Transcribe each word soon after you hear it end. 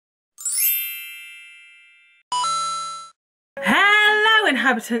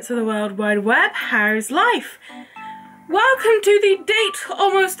inhabitants of the World Wide Web, how's life? Welcome to the Date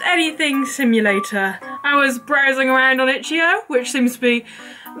Almost Anything simulator. I was browsing around on Itch.io, which seems to be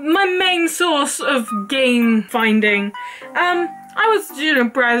my main source of game finding. I was,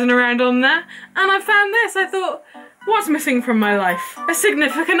 browsing around on there, and I found this. I thought, what's missing from my life? A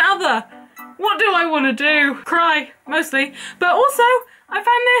significant other. What do I want to do? Cry, mostly. But also, I found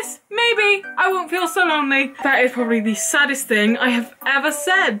this. Maybe I won't feel so lonely. That is probably the saddest thing I have ever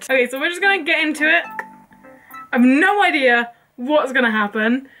said. Okay, so we're just gonna get into it. I have no idea what's gonna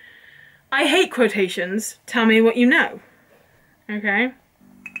happen. I hate quotations. Tell me what you know. Okay.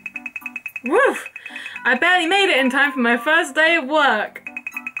 Woof! I barely made it in time for my first day of work.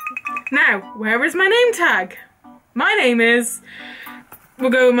 Now, where is my name tag? My name is... We'll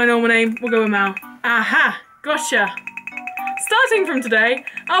go with my normal name. We'll go with Mel. Aha! Gotcha! Starting from today,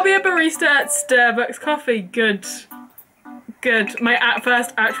 I'll be a barista at Starbucks Coffee. Good. Good. My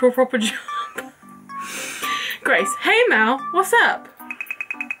first actual proper job. Grace. Hey Mel, what's up?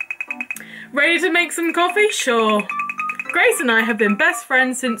 Ready to make some coffee? Sure. Grace and I have been best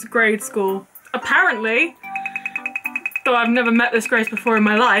friends since grade school. Apparently, though I've never met this Grace before in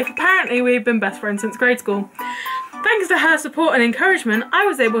my life, apparently we've been best friends since grade school. Thanks to her support and encouragement, I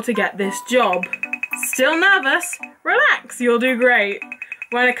was able to get this job. Still nervous? Relax, you'll do great.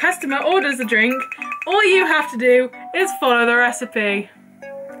 When a customer orders a drink, all you have to do is follow the recipe.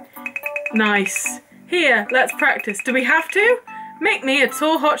 Nice. Here, let's practice. Do we have to? Make me a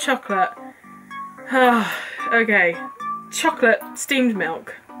tall hot chocolate. Okay. Chocolate steamed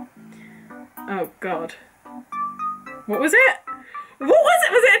milk. Oh god. What was it? What was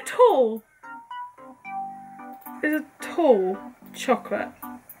it? Was it a tall? It's a tall chocolate.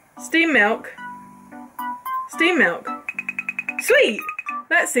 Steamed milk. Steamed milk. Sweet!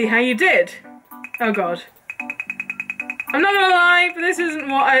 Let's see how you did. Oh god. I'm not gonna lie, but this isn't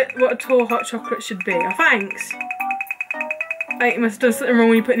what a tall hot chocolate should be. Oh, thanks. Wait, you must have done something wrong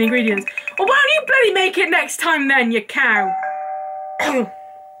when you put in the ingredients. Well, why don't you bloody make it next time then, you cow?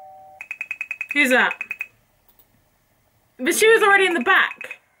 Who's that? But she was already in the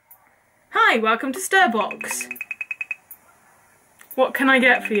back. Hi, welcome to Starbucks. What can I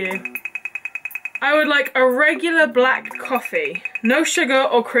get for you? I would like a regular black coffee. No sugar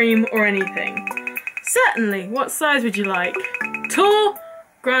or cream or anything. Certainly. What size would you like? Tall,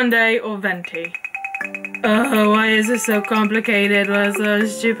 grande, or venti? Oh, why is this so complicated? What's a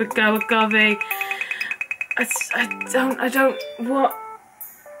stupid cup of coffee? I don't, what?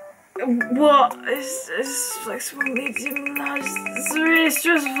 It's like small, medium, large, it's really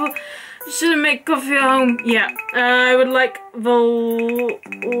stressful. You shouldn't make coffee at home. Yeah, I would like the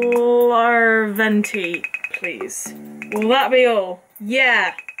venti, please. Will that be all?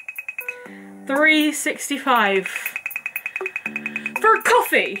 Yeah. $3.65 for a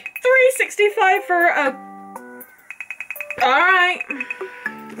coffee. $3.65 for a. Alright.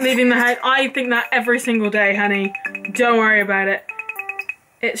 Leaving the house. I think that every single day, honey. Don't worry about it.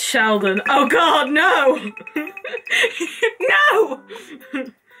 It's Sheldon. Oh god, no! No!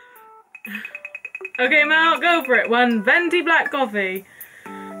 Okay, Mel, go for it. One venti black coffee.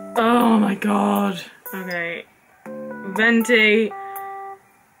 Oh my god. Okay. Venti.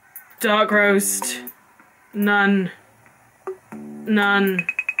 Dark roast. None. None.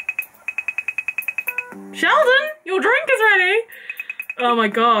 Sheldon, your drink is ready. Oh my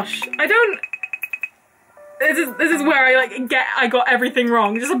gosh. I don't. This is where I got everything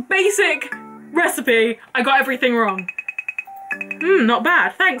wrong. Just a basic recipe. I got everything wrong. Not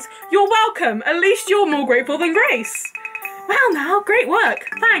bad. Thanks. You're welcome. At least you're more grateful than Grace. Well, now, great work.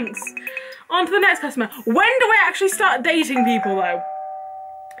 Thanks. On to the next customer. When do I actually start dating people, though?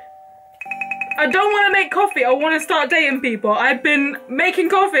 I don't want to make coffee. I want to start dating people. I've been making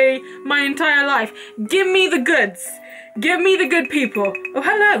coffee my entire life. Give me the goods. Give me the good people. Oh,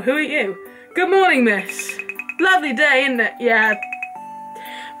 hello. Who are you? Good morning, miss. Lovely day, isn't it? Yeah.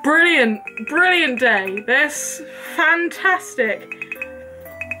 Brilliant. Brilliant day. This fantastic.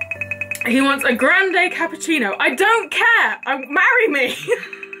 He wants a grande cappuccino. I don't care. Marry me.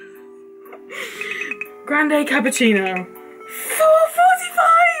 Grande cappuccino. $4.45.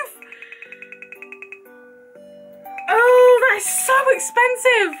 Oh, that's so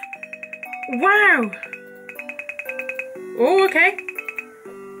expensive. Wow. Oh, okay.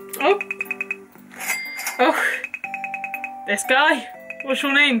 Oh. Oh. This guy. What's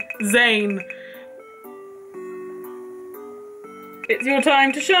your name? Zane. It's your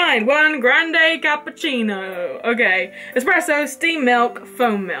time to shine. One grande cappuccino. Okay. Espresso, steamed milk,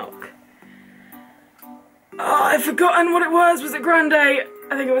 foam milk. Oh, I've forgotten what it was. Was it grande? I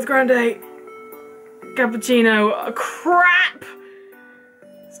think it was grande. Cappuccino. Crap!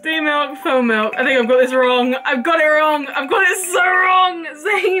 Steam milk, foam milk. I think I've got this wrong. I've got it wrong. I've got it so wrong.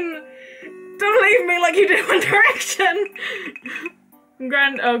 Zane, don't leave me like you did One Direction.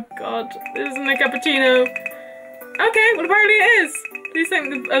 Oh god, this isn't a cappuccino. Okay, well apparently it is. Please thank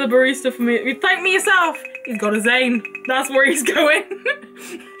the other barista for me. You thank me yourself. He's got a Zane. That's where he's going.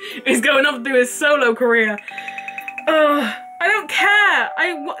 He's going off to do his solo career. I don't care.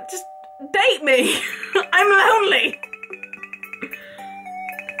 Just date me. I'm lonely.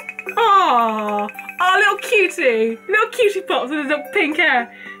 Aww. Oh, little cutie. Little cutie pops with his little pink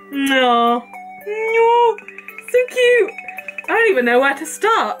hair. No. No. So cute. I don't even know where to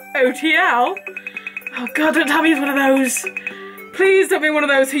start. OTL? Oh god, don't tell me he's one of those. Please don't be one of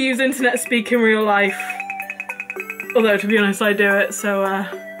those who use internet speak in real life. Although, to be honest, I do it, so,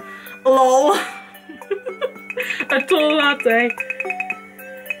 lol. A tall latte.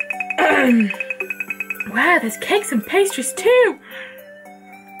 Wow, there's cakes and pastries too.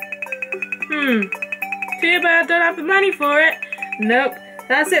 Too bad I don't have the money for it. Nope,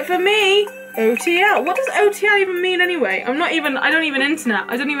 that's it for me. OTL. What does OTL even mean anyway? I don't even internet.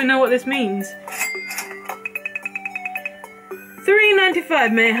 I don't even know what this means.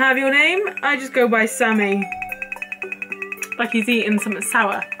 $3.95, may I have your name? I just go by Sammy. Like he's eating something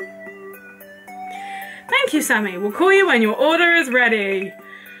sour. Thank you, Sammy. We'll call you when your order is ready.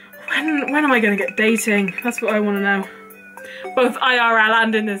 When am I going to get dating? That's what I want to know. Both IRL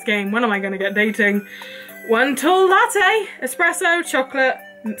and in this game. When am I going to get dating? One tall latte, espresso, chocolate,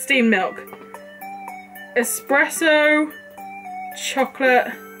 steamed milk. Espresso,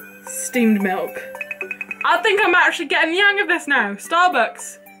 chocolate, steamed milk. I think I'm actually getting the hang of this now.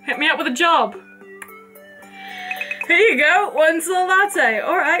 Starbucks, hit me up with a job. Here you go, one tall latte.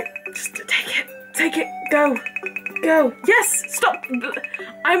 All right, just take it, go. Yes, stop.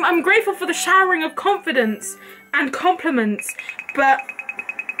 I'm grateful for the showering of confidence and compliments, but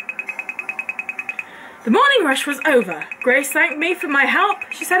the morning rush was over. Grace thanked me for my help.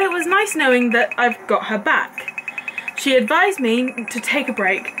 She said it was nice knowing that I've got her back. She advised me to take a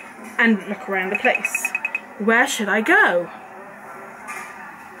break and look around the place. Where should I go?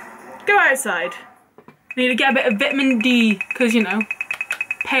 Go outside. Need to get a bit of vitamin D, because, you know,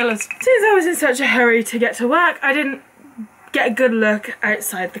 pale as... Since I was in such a hurry to get to work, I didn't get a good look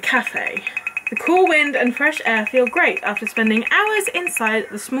outside the cafe. The cool wind and fresh air feel great after spending hours inside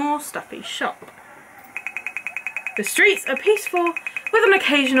the small, stuffy shop. The streets are peaceful, with an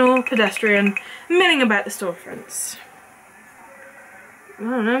occasional pedestrian milling about the storefronts. I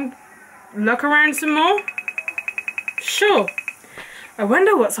don't know, look around some more? Sure. I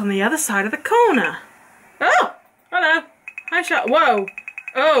wonder what's on the other side of the corner. Oh! Hello. Hi, whoa.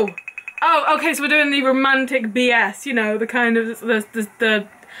 Oh, okay, so we're doing the romantic BS, you know, the kind of, the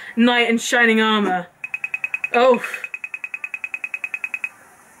knight in shining armour. Oh.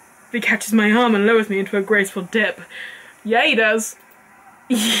 He catches my arm and lowers me into a graceful dip. Yeah, he does.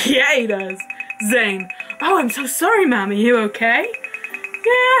 Yeah, he does. Zane. Oh, I'm so sorry, ma'am. Are you okay?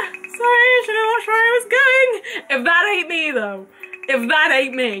 Yeah, sorry, I should have watched where I was going. If that ain't me, though. If that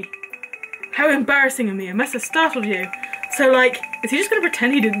ain't me. How embarrassing of me. It must have startled you. So, like, is he just going to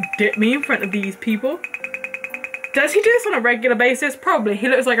pretend he didn't dip me in front of these people? Does he do this on a regular basis? Probably. He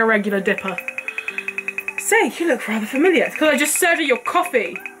looks like a regular dipper. Say, you look rather familiar. It's because I just served you your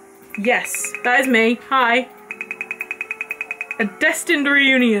coffee. Yes, that is me. Hi. A destined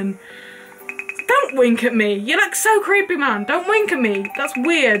reunion. Don't wink at me. You look so creepy, man. Don't wink at me. That's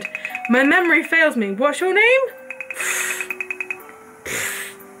weird. My memory fails me. What's your name?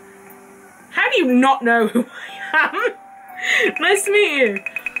 How do you not know who I am? Nice to meet you.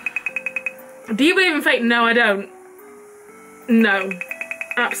 Do you believe in fate? No, I don't. No.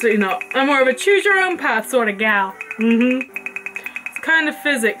 Absolutely not. I'm more of a choose your own path sort of gal. It's kind of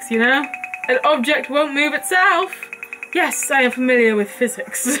physics, you know? An object won't move itself. Yes, I am familiar with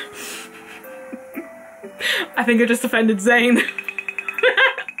physics. I think I just offended Zane. Whatever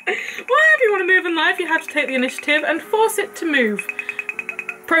you want to move in life, you have to take the initiative and force it to move.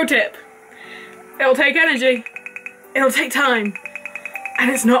 Pro tip. It'll take energy. It'll take time. And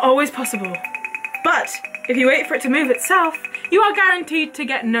it's not always possible. But if you wait for it to move itself, you are guaranteed to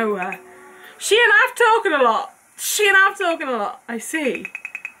get nowhere. She and I've talking a lot. She and I've talking a lot. I see.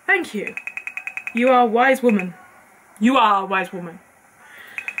 Thank you. You are a wise woman. You are a wise woman.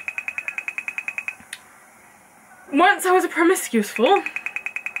 Once I was a promiscuous fool.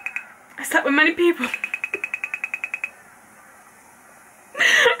 I slept with many people.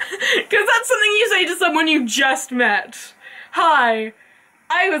 Because that's something you say to someone you just met. Hi,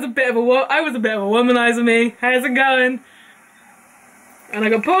 I was a bit of a womanizer me. How's it going? And I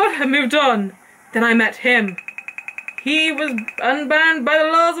got bored and moved on. Then I met him. He was unbound by the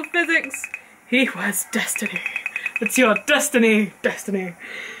laws of physics. He was destiny. It's your destiny, destiny.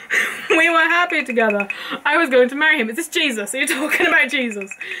 We were happy together. I was going to marry him. Is this Jesus? Are you talking about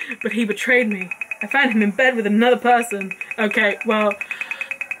Jesus? But he betrayed me. I found him in bed with another person. Okay, well,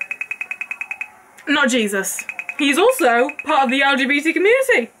 not Jesus. He's also part of the LGBT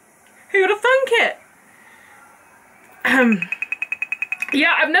community. Who would have thunk it?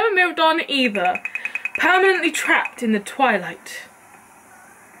 Yeah, I've never moved on either. Permanently trapped in the twilight.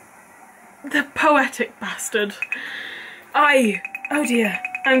 The poetic bastard. Oh dear,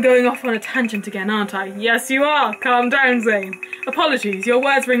 I'm going off on a tangent again, aren't I? Yes, you are. Calm down, Zane. Apologies, your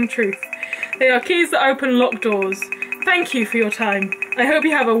words ring truth. They are keys that open locked doors. Thank you for your time. I hope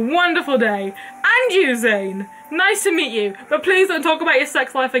you have a wonderful day. And you, Zane. Nice to meet you, but please don't talk about your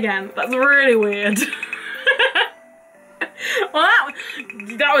sex life again. That's really weird. Well,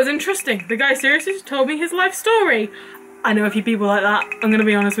 that was interesting. The guy seriously just told me his life story. I know a few people like that. I'm gonna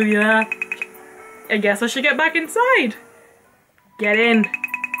be honest with you there. I guess I should get back inside. Get in.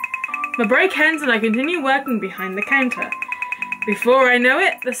 My break ends and I continue working behind the counter. Before I know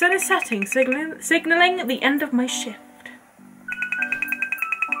it, the sun is setting, signalling the end of my shift.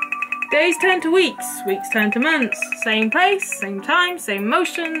 Days turn to weeks, weeks turn to months. Same place, same time, same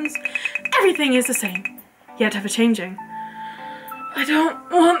motions. Everything is the same, yet ever changing. I don't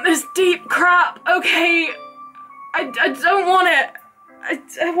want this deep crap, okay? I don't want it.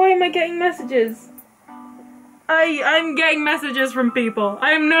 Why am I getting messages? I'm getting messages from people.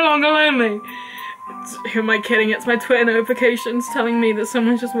 I am no longer lonely. Who am I kidding? It's my Twitter notifications telling me that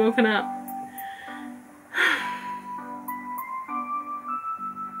someone's just woken up.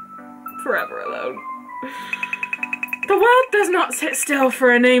 Forever alone. The world does not sit still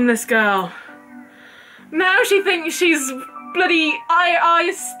for a nameless girl. Now she thinks she's bloody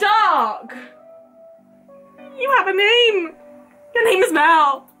I.I. Stark. You have a name. Your name is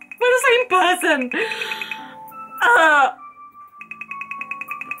Mel. We're the same person.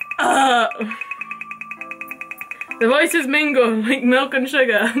 The voices mingle like milk and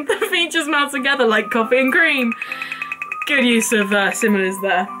sugar. The features melt together like coffee and cream. Good use of similes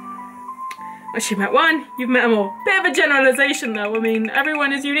there. Once you've met one, you've met them all. Bit of a generalisation though, I mean,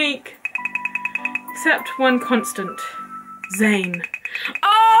 everyone is unique. Except one constant. Zane.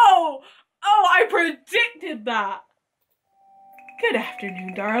 Oh! Oh, I predicted that! Good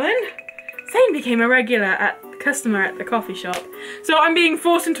afternoon, darling. Zane became a regular customer at the coffee shop. So I'm being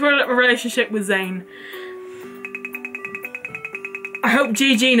forced into a relationship with Zane. I hope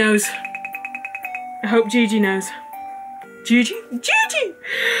Gigi knows. I hope Gigi knows. Gigi? Gigi!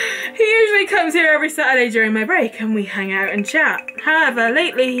 He usually comes here every Saturday during my break and we hang out and chat. However,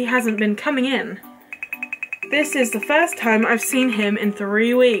 lately he hasn't been coming in. This is the first time I've seen him in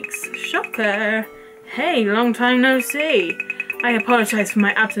 3 weeks. Shocker. Hey, long time no see. I apologise for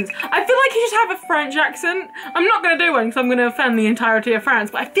my absence. I feel like he should have a French accent. I'm not going to do one because I'm going to offend the entirety of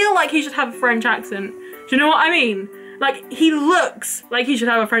France, but I feel like he should have a French accent. Do you know what I mean? Like, he looks like he should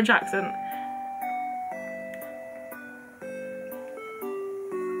have a French accent.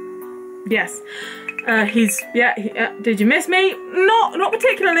 Yes. Did you miss me? Not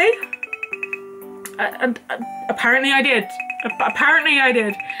particularly. Apparently I did. Apparently I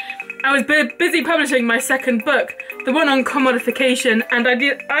did. I was busy publishing my second book, the one on commodification and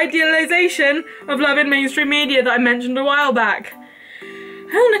idealization of love in mainstream media that I mentioned a while back.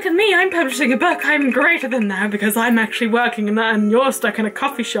 Oh, look at me, I'm publishing a book. I'm greater than now because I'm actually working in that and you're stuck in a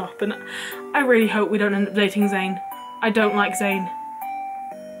coffee shop, and I really hope we don't end up dating Zane. I don't like Zane.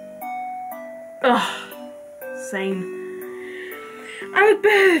 Ugh, Zane. I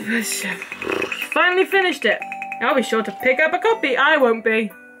finally finished it. I'll be sure to pick up a copy. I won't be.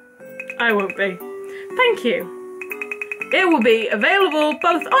 Thank you. It will be available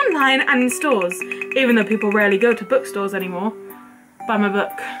both online and in stores, even though people rarely go to bookstores anymore. Buy my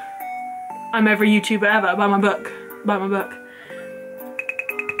book. I'm every YouTuber ever. Buy my book. Buy my book.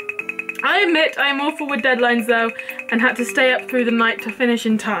 I admit I am awful with deadlines though, and had to stay up through the night to finish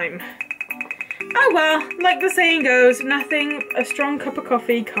in time. Oh well, like the saying goes, nothing a strong cup of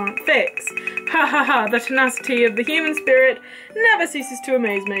coffee can't fix. Ha ha ha, the tenacity of the human spirit never ceases to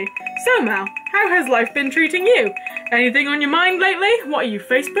amaze me. So Mel, how has life been treating you? Anything on your mind lately? What are you,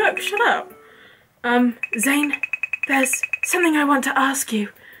 Facebook? Shut up. Zane, there's something I want to ask you.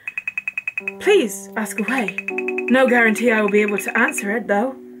 Please, ask away. No guarantee I will be able to answer it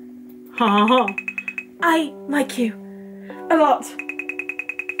though. Ha ha ha. I like you. A lot.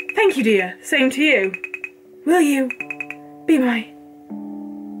 Thank you, dear. Same to you. Will you be my...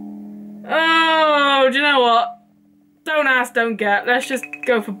 Oh, do you know what? Don't ask, don't get. Let's just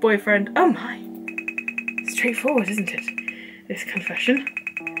go for boyfriend. Oh my. straightforward, isn't it? This confession.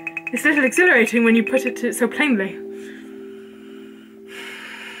 It's a little exhilarating when you put it so plainly.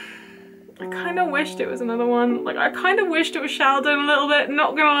 I kind of wished it was another one. Like, I kind of wished it was Sheldon a little bit,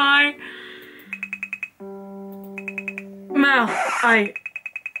 not gonna lie. Mel,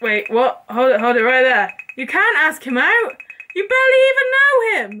 wait, what? Hold it right there. You can't ask him out. You barely even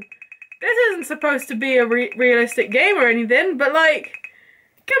know him. This isn't supposed to be a realistic game or anything, but like,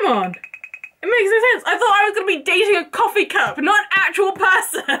 come on. It makes no sense. I thought I was going to be dating a coffee cup, not an actual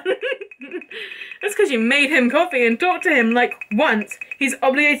person. That's because you made him coffee and talked to him like once. He's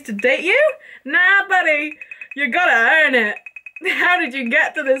obligated to date you? Nah, buddy. You gotta earn it. How did you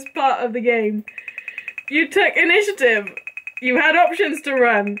get to this part of the game? You took initiative. You had options to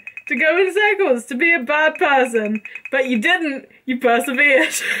run, to go in circles, to be a bad person. But you didn't. You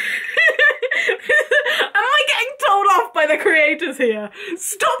persevered. Am I getting told off by the creators here?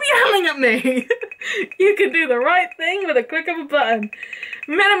 Stop yelling at me! You can do the right thing with a click of a button.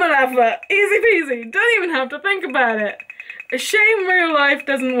 Minimal effort, easy peasy, don't even have to think about it. A shame real life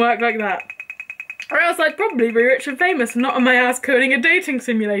doesn't work like that. Or else I'd probably be rich and famous and not on my ass coding a dating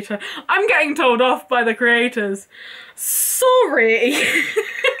simulator. I'm getting told off by the creators. Sorry. I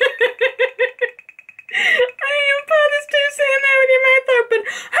didn't even put this two sitting there with your mouth open.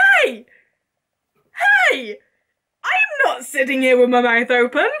 Hey! Hey! I'm not sitting here with my mouth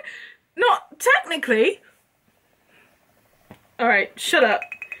open. Not technically. Alright, shut up.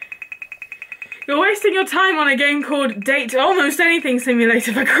 You're wasting your time on a game called Date Almost Anything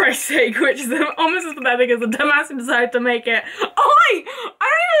Simulator, for Christ's sake, which is almost as pathetic as the dumbass who decided to make it. Oi! I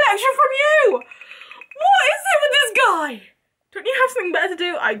need a lecture from you! What is it with this guy? Don't you have something better to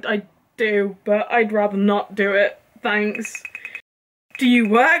do? I do, but I'd rather not do it. Thanks. Do you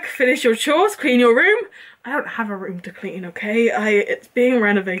work, finish your chores, clean your room? I don't have a room to clean, okay? It's being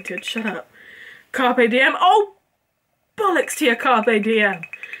renovated. Shut up. Carpe diem. Oh, bollocks to your carpe diem.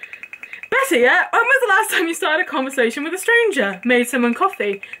 Better yet, when was the last time you started a conversation with a stranger? Made someone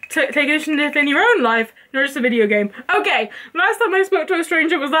coffee? Take initiative in your own life, not just a video game. Okay, last time I spoke to a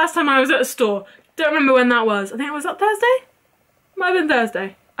stranger was last time I was at a store. Don't remember when that was. I think it was that Thursday? Might have been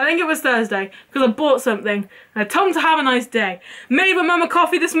Thursday. I think it was Thursday, because I bought something, and I told him to have a nice day. Made my mum a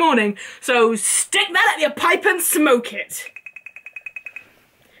coffee this morning, so stick that up your pipe and smoke it.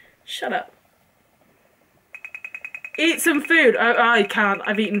 Shut up. Eat some food. I can't.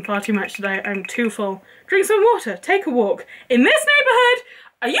 I've eaten far too much today. I'm too full. Drink some water. Take a walk. In this neighbourhood?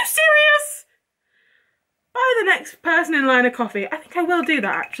 Are you serious? Buy the next person in line a coffee. I think I will do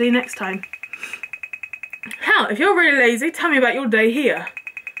that, actually, next time. Hell, if you're really lazy, tell me about your day here.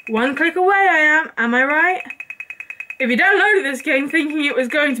 One click away am I right? If you downloaded this game thinking it was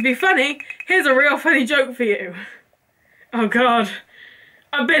going to be funny, here's a real funny joke for you. Oh god.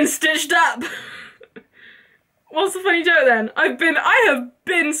 I've been stitched up. What's the funny joke then? I have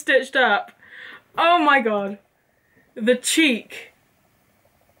been stitched up. Oh my god. The cheek.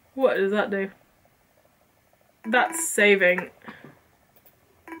 What does that do? That's saving.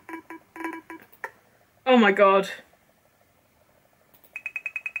 Oh my god.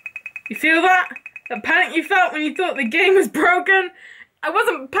 You feel that? That panic you felt when you thought the game was broken? I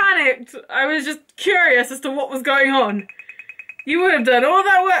wasn't panicked. I was just curious as to what was going on. You would have done all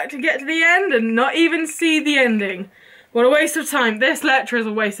that work to get to the end and not even see the ending. What a waste of time. This lecture is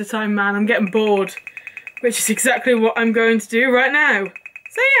a waste of time, man. I'm getting bored. Which is exactly what I'm going to do right now.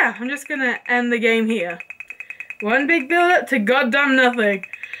 So yeah, I'm just gonna end the game here. One big build up to goddamn nothing.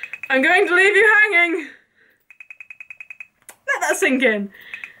 I'm going to leave you hanging. Let that sink in.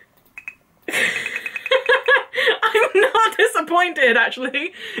 I'm not disappointed,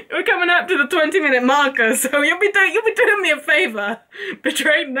 actually. We're coming up to the 20-minute marker, so you'll be doing me a favour.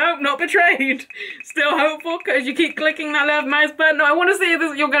 Betrayed? Nope, not betrayed. Still hopeful because you keep clicking that left mouse button. No, I want to see if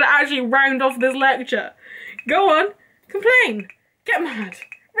you're going to actually round off this lecture. Go on, complain, get mad,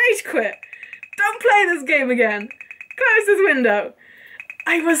 rage quit. Don't play this game again. Close this window.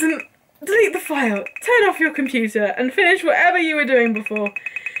 Delete the file, turn off your computer, and finish whatever you were doing before.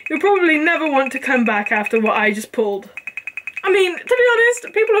 You'll probably never want to come back after what I just pulled. I mean, to be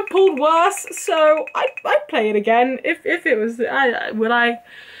honest, people have pulled worse, so I'd play it again if it was. Would I?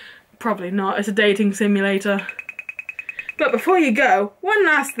 Probably not. It's a dating simulator. But before you go, one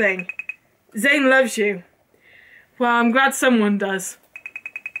last thing. Zane loves you. Well, I'm glad someone does.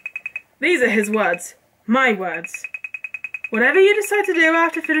 These are his words. My words. Whatever you decide to do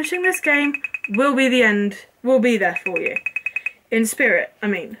after finishing this game will be the end. Will be there for you. In spirit, I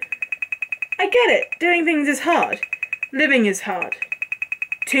mean. I get it. Doing things is hard. Living is hard.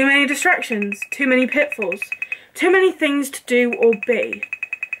 Too many distractions. Too many pitfalls. Too many things to do or be.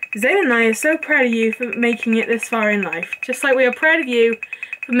 Zane and I are so proud of you for making it this far in life, just like we are proud of you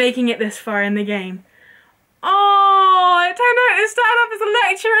for making it this far in the game. Oh, it turned out to start off as a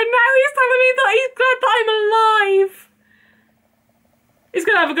lecture and now he's telling me that he's glad that I'm alive. He's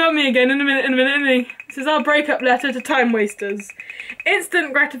gonna have a go at me again in a minute, isn't he? This is our breakup letter to time wasters.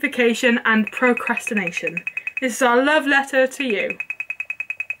 Instant gratification and procrastination. This is our love letter to you.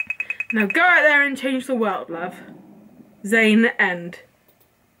 Now go out there and change the world, love. Zane, end.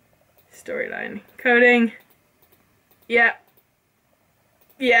 Storyline. Coding. Yeah.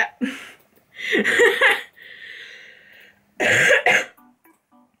 Yeah. Well,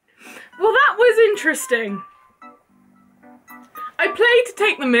 that was interesting. I played to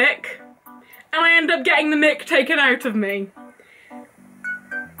take the mick, and I end up getting the mick taken out of me.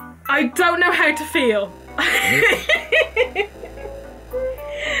 I don't know how to feel.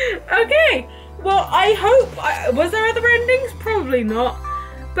 Okay, well, I hope... was there other endings? Probably not.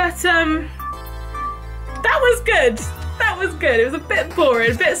 But, that was good. That was good. It was a bit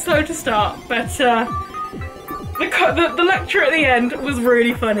boring, a bit slow to start, but, the lecture at the end was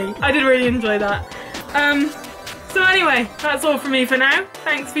really funny. I did really enjoy that. So anyway, that's all from me for now.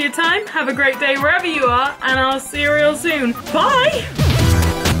 Thanks for your time. Have a great day wherever you are, and I'll see you real soon. Bye!